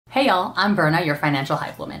Hey y'all, I'm Berna, your financial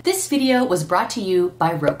hype woman. This video was brought to you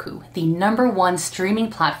by Roku, the #1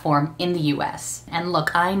 streaming platform in the US. And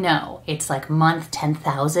look, I know it's like month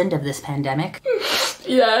 10,000 of this pandemic.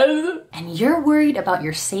 Yes. And you're worried about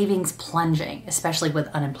your savings plunging, especially with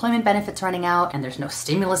unemployment benefits running out and there's no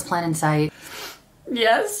stimulus plan in sight.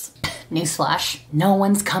 Yes. Newsflash, no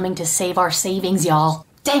one's coming to save our savings, y'all.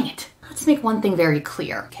 Dang it. Let's make one thing very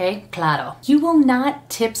clear, okay? Claro. You will not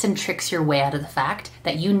tips and tricks your way out of the fact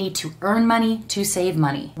that you need to earn money to save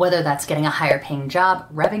money. Whether that's getting a higher paying job,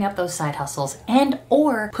 revving up those side hustles, and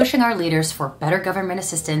or pushing our leaders for better government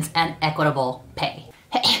assistance and equitable pay.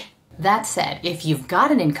 That said, if you've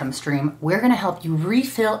got an income stream, we're gonna help you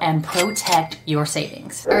refill and protect your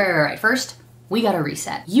savings. All right, first, we gotta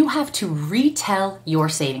reset. You have to retell your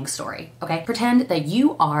savings story, okay? Pretend that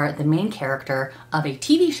you are the main character of a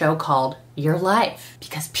TV show called Your Life.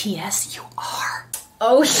 Because P.S. you are.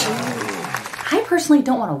 Oh shit. I personally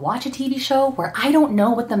don't want to watch a TV show where I don't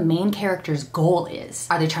know what the main character's goal is.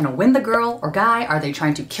 Are they trying to win the girl or guy? Are they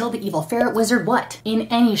trying to kill the evil ferret wizard? What? In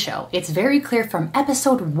any show, it's very clear from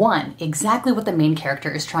episode 1 exactly what the main character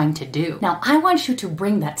is trying to do. Now, I want you to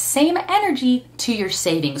bring that same energy to your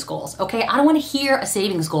savings goals, okay? I don't want to hear a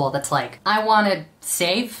savings goal that's like, I want to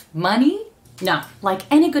save money. No, like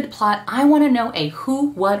any good plot, I want to know a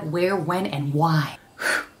who, what, where, when, and why.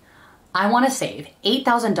 I want to save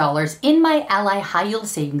 $8,000 in my Ally high yield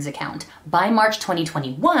savings account by March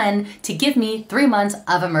 2021 to give me 3 months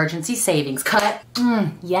of emergency savings. Cut.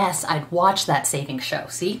 Yes, I'd watch that savings show,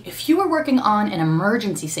 see? If you were working on an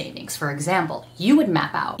emergency savings, for example, you would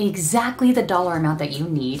map out exactly the dollar amount that you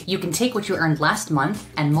need. You can take what you earned last month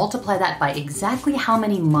and multiply that by exactly how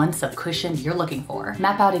many months of cushion you're looking for.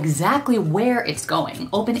 Map out exactly where it's going.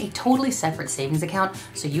 Open a totally separate savings account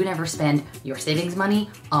so you never spend your savings money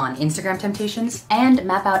on Instagram temptations, and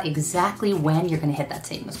map out exactly when you're gonna hit that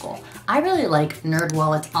savings goal. I really like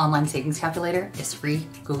NerdWallet's online savings calculator. It's free,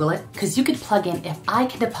 Google it, because you could plug in if I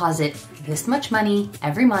can deposit this much money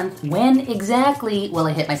every month, when exactly will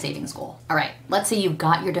I hit my savings goal? All right, let's say you've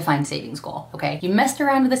got your defined savings goal, okay? You messed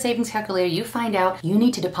around with the savings calculator, you find out you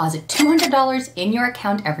need to deposit $200 in your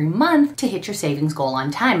account every month to hit your savings goal on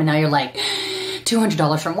time, and now you're like,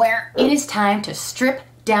 $200 from where? It is time to strip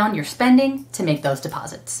down your spending to make those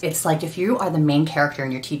deposits. It's like if you are the main character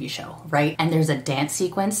in your TV show, right? And there's a dance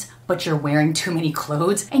sequence, but you're wearing too many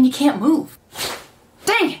clothes and you can't move.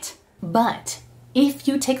 Dang it! But if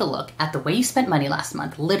you take a look at the way you spent money last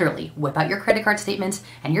month, literally whip out your credit card statements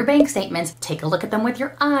and your bank statements, take a look at them with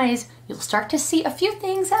your eyes, you'll start to see a few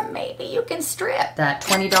things that maybe you can strip. That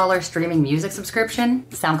 $20 streaming music subscription,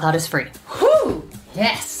 SoundCloud is free. Whoo!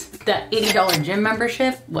 Yes! That $80 gym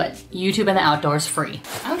membership, what? YouTube and the outdoors free.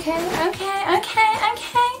 Okay.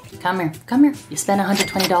 Come here. You spent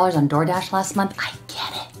 $120 on DoorDash last month? I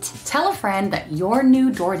get it. Tell a friend that your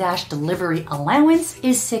new DoorDash delivery allowance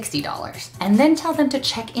is $60. And then tell them to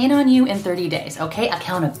check in on you in 30 days, okay?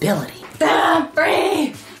 Accountability.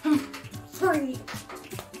 Free! Free.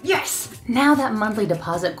 Yes! Now that monthly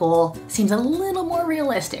deposit goal seems a little more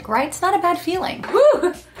realistic, right? It's not a bad feeling.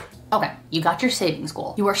 Woo! Okay, you got your savings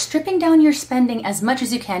goal. You are stripping down your spending as much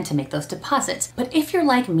as you can to make those deposits. But if you're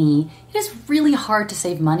like me, it is really hard to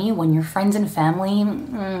save money when your friends and family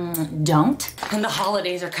don't. And the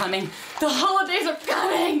holidays are coming. The holidays are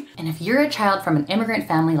coming! And if you're a child from an immigrant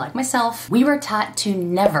family like myself, we were taught to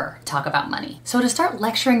never talk about money. So to start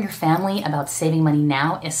lecturing your family about saving money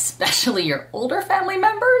now, especially your older family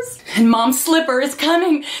members, and Mom's slipper is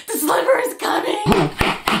coming! The slipper is coming!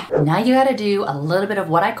 Now you gotta do a little bit of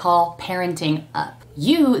what I call parenting up.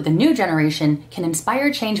 You, the new generation, can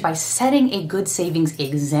inspire change by setting a good savings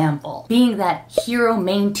example, being that hero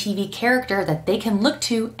main TV character that they can look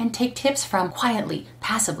to and take tips from quietly,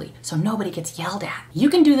 passively, so nobody gets yelled at. You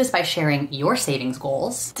can do this by sharing your savings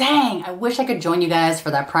goals. Dang, I wish I could join you guys for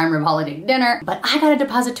that prime rib holiday dinner, but I gotta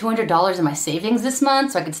deposit $200 in my savings this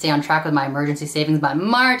month so I can stay on track with my emergency savings by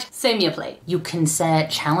March. Save me a plate. You can set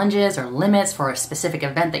challenges or limits for a specific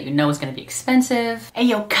event that you know is gonna be expensive. Hey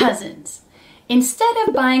yo, cousins. Instead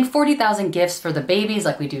of buying 40,000 gifts for the babies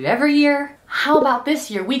like we do every year, how about this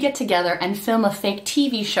year we get together and film a fake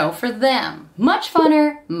TV show for them? Much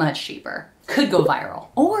funner, much cheaper. Could go viral.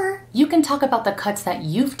 Or you can talk about the cuts that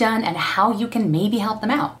you've done and how you can maybe help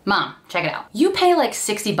them out. Mom, check it out. You pay like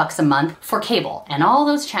 $60 a month for cable and all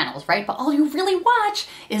those channels, right? But all you really watch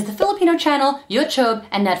is the Filipino channel, YouTube,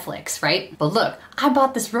 and Netflix, right? But look, I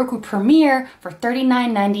bought this Roku Premiere for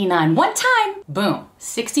 $39.99 one time. Boom.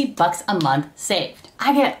 $60 a month saved.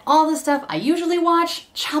 I get all the stuff I usually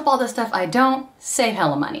watch, chop all the stuff I don't, save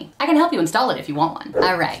hella money. I can help you install it if you want one.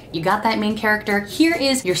 All right, you got that main character? Here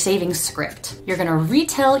is your savings script. You're gonna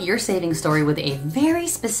retell your savings story with a very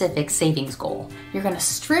specific savings goal. You're gonna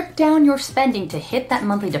strip down your spending to hit that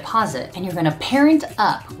monthly deposit, and you're gonna parent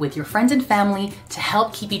up with your friends and family to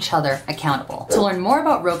help keep each other accountable. To learn more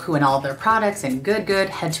about Roku and all of their products and good,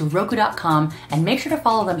 head to Roku.com and make sure to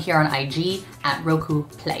follow them here on IG at Roku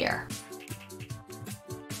Player.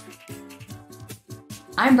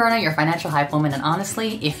 I'm Berna, your financial hype woman, and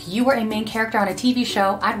honestly, if you were a main character on a TV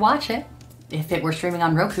show, I'd watch it if it were streaming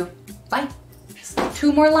on Roku. Bye. Just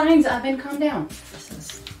 2 more lines up and calm down. This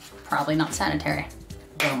is probably not sanitary.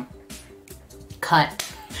 Boom.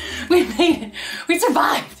 Cut. We made it. We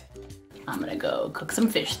survived. I'm gonna go cook some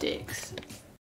fish sticks.